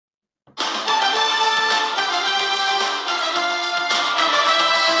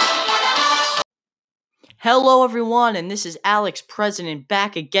Hello, everyone, and this is Alex, President,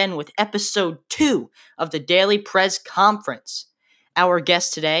 back again with episode 2 of the Daily Prez Conference. Our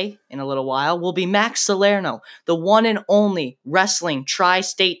guest today, in a little while, will be Max Salerno, the one and only wrestling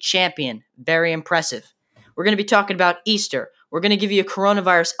tri-state champion. Very impressive. We're going to be talking about Easter. We're going to give you a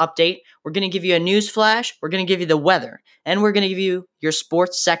coronavirus update. We're going to give you a news flash. We're going to give you the weather. And we're going to give you your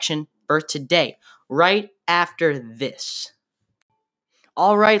sports section for today, right after this.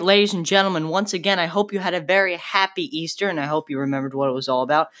 All right, ladies and gentlemen, once again, I hope you had a very happy Easter, and I hope you remembered what it was all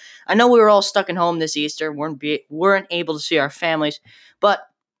about. I know we were all stuck at home this Easter, weren't able to see our families, but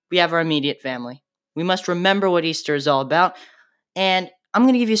we have our immediate family. We must remember what Easter is all about, and I'm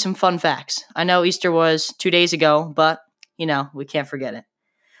going to give you some fun facts. I know Easter was 2 days ago, but, we can't forget it.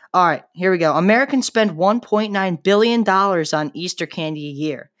 All right, here we go. Americans spend $1.9 billion on Easter candy a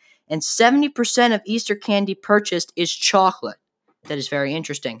year, and 70% of Easter candy purchased is chocolate. That is very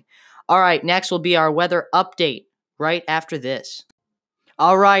interesting. All right, next will be our weather update right after this.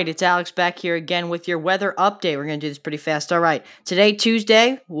 All right, it's Alex back here again with your weather update. We're going to do this pretty fast. All right, today,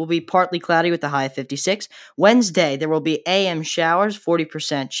 Tuesday, will be partly cloudy with a high of 56. Wednesday, there will be AM showers,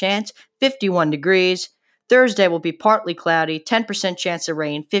 40% chance, 51 degrees. Thursday will be partly cloudy, 10% chance of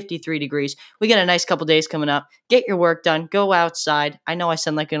rain, 53 degrees. We got a nice couple days coming up. Get your work done. Go outside. I know I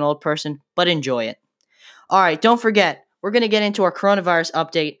sound like an old person, but enjoy it. All right, don't forget, we're going to get into our coronavirus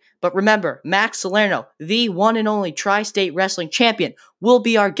update, but remember, Max Salerno, the one and only tri-state wrestling champion, will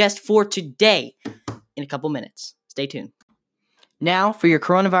be our guest for today in a couple minutes. Stay tuned. Now for your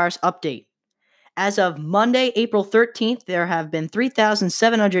coronavirus update. As of Monday, April 13th, there have been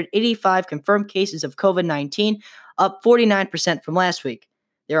 3,785 confirmed cases of COVID-19, up 49% from last week.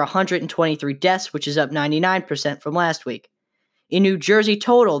 There are 123 deaths, which is up 99% from last week. In New Jersey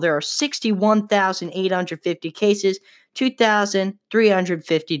total, there are 61,850 cases,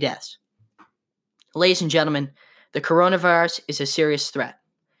 2,350 deaths. Ladies and gentlemen, the coronavirus is a serious threat.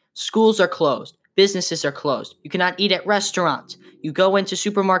 Schools are closed. Businesses are closed. You cannot eat at restaurants. You go into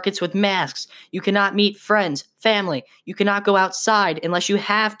supermarkets with masks. You cannot meet friends, family. You cannot go outside unless you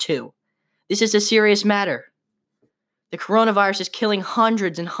have to. This is a serious matter. The coronavirus is killing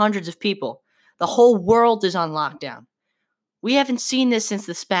hundreds and hundreds of people. The whole world is on lockdown. We haven't seen this since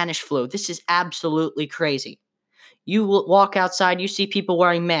the Spanish flu. This is absolutely crazy. You walk outside, you see people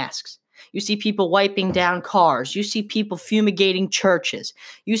wearing masks. You see people wiping down cars. You see people fumigating churches.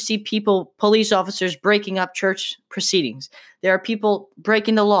 You see police officers breaking up church proceedings. There are people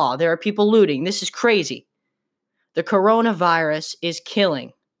breaking the law. There are people looting. This is crazy. The coronavirus is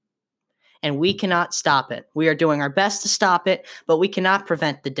killing, and we cannot stop it. We are doing our best to stop it, but we cannot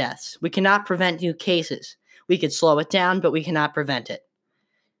prevent the deaths. We cannot prevent new cases. We could slow it down, but we cannot prevent it.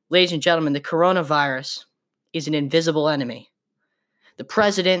 Ladies and gentlemen, the coronavirus is an invisible enemy. The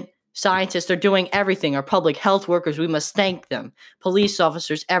president, scientists are doing everything. Our public health workers, we must thank them. Police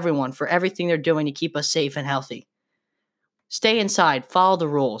officers, everyone, for everything they're doing to keep us safe and healthy. Stay inside. Follow the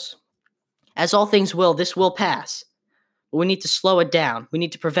rules. As all things will, this will pass. But we need to slow it down. We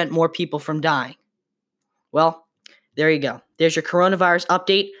need to prevent more people from dying. Well, there you go. There's your coronavirus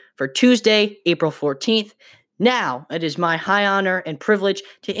update for Tuesday, April 14th. Now, it is my high honor and privilege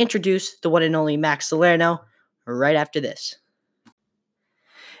to introduce the one and only Max Salerno right after this.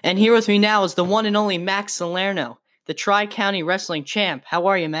 And here with me now is the one and only Max Salerno, the Tri-County Wrestling Champ. How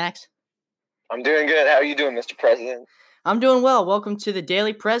are you, Max? I'm doing good. How are you doing, Mr. President? I'm doing well. Welcome to the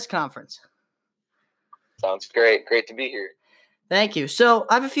Daily Prez Conference. Sounds great. Great to be here. Thank you. So,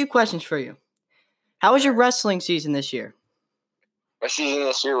 I have a few questions for you. How was your wrestling season this year? My season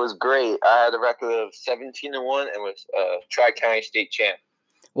this year was great. I had a record of 17-1 and was Tri-County State Champ.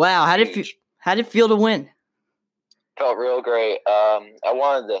 Wow. How did it feel to win? Felt real great. I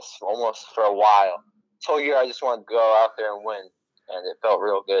wanted this almost for a while. This whole year I just wanted to go out there and win, and it felt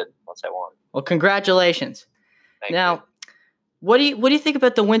real good once I won. Well, congratulations. Thank you. What do you think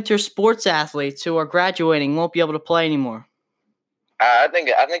about the winter sports athletes who are graduating, won't be able to play anymore? I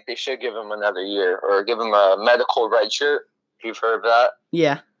think they should give them another year or give them a medical red shirt. If you've heard of that.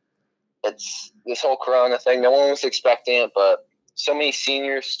 Yeah. It's this whole Corona thing. No one was expecting it, but so many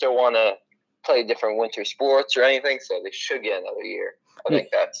seniors still want to play different winter sports or anything, so they should get another year. I think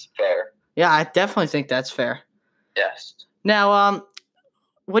that's fair. Yeah, I definitely think that's fair. Yes. Now,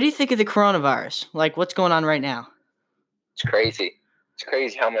 what do you think of the coronavirus? Like, what's going on right now? It's crazy. It's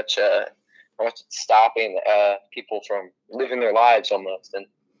crazy how much it's stopping people from living their lives almost, and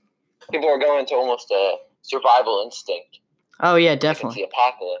people are going to almost a survival instinct. Oh yeah, definitely. It's the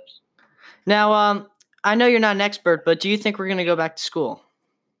apocalypse. Now, I know you're not an expert, but do you think we're going to go back to school?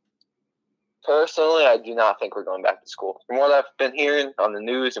 Personally, I do not think we're going back to school. From what I've been hearing on the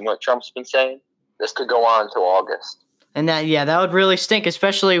news and what Trump's been saying, this could go on until August. And that would really stink,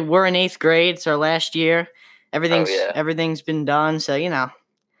 especially we're in 8th grade. It's our last year. Everything's been done, so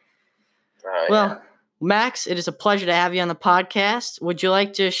Well, Max, it is a pleasure to have you on the podcast. Would you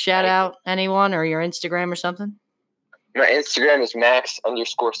like to shout out anyone or your Instagram or something? My Instagram is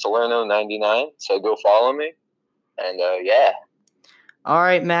max_Salerno99, so go follow me. And All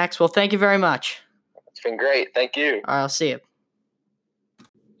right, Max. Well, thank you very much. It's been great. Thank you. All right, I'll see you.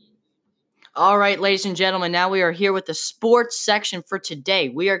 All right, ladies and gentlemen, now we are here with the sports section for today.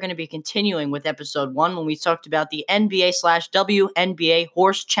 We are going to be continuing with episode 1 when we talked about the NBA/WNBA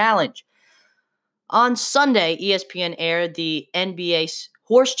Horse Challenge. On Sunday, ESPN aired the NBA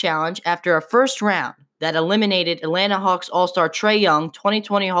Horse Challenge after a first round that eliminated Atlanta Hawks All-Star Trae Young,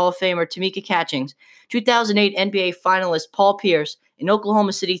 2020 Hall of Famer Tamika Catchings, 2008 NBA finalist Paul Pierce, and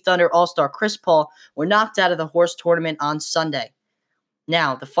Oklahoma City Thunder All-Star Chris Paul were knocked out of the horse tournament on Sunday.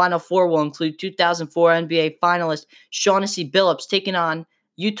 Now, the Final Four will include 2004 NBA finalist Shaughnessy Billups taking on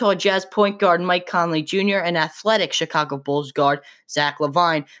Utah Jazz point guard Mike Conley Jr. and athletic Chicago Bulls guard Zach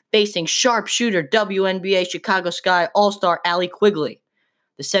LaVine, facing sharpshooter WNBA Chicago Sky All-Star Allie Quigley.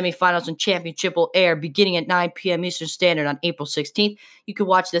 The semifinals and championship will air beginning at 9 p.m. Eastern Standard on April 16th. You can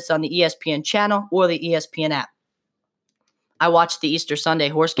watch this on the ESPN channel or the ESPN app. I watched the Easter Sunday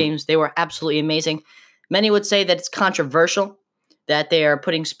horse games. They were absolutely amazing. Many would say that it's controversial that they are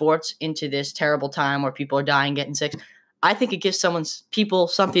putting sports into this terrible time where people are dying, getting sick. I think it gives people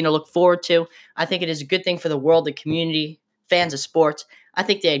something to look forward to. I think it is a good thing for the world, the community, fans of sports. I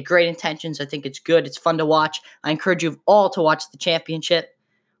think they had great intentions. I think it's good. It's fun to watch. I encourage you all to watch the championship.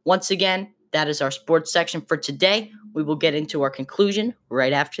 Once again, that is our sports section for today. We will get into our conclusion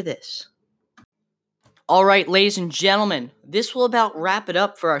right after this. All right, ladies and gentlemen, this will about wrap it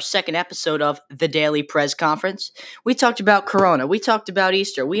up for our second episode of the Daily Prez Conference. We talked about Corona. We talked about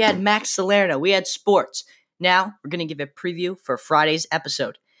Easter. We had Max Salerno. We had sports. Now, we're going to give a preview for Friday's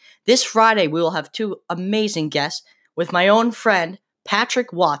episode. This Friday, we will have 2 amazing guests with my own friend,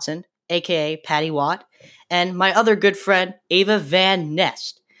 Patrick Watson, a.k.a. Patty Watt, and my other good friend, Ava Van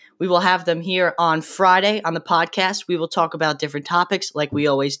Nest. We will have them here on Friday on the podcast. We will talk about different topics like we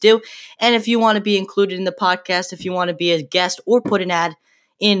always do. And if you want to be included in the podcast, if you want to be a guest or put an ad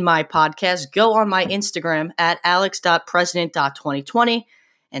in my podcast, go on my Instagram at alex.president.2020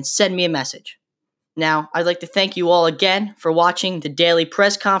 and send me a message. Now, I'd like to thank you all again for watching the Daily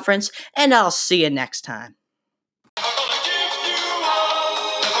Press Conference, and I'll see you next time.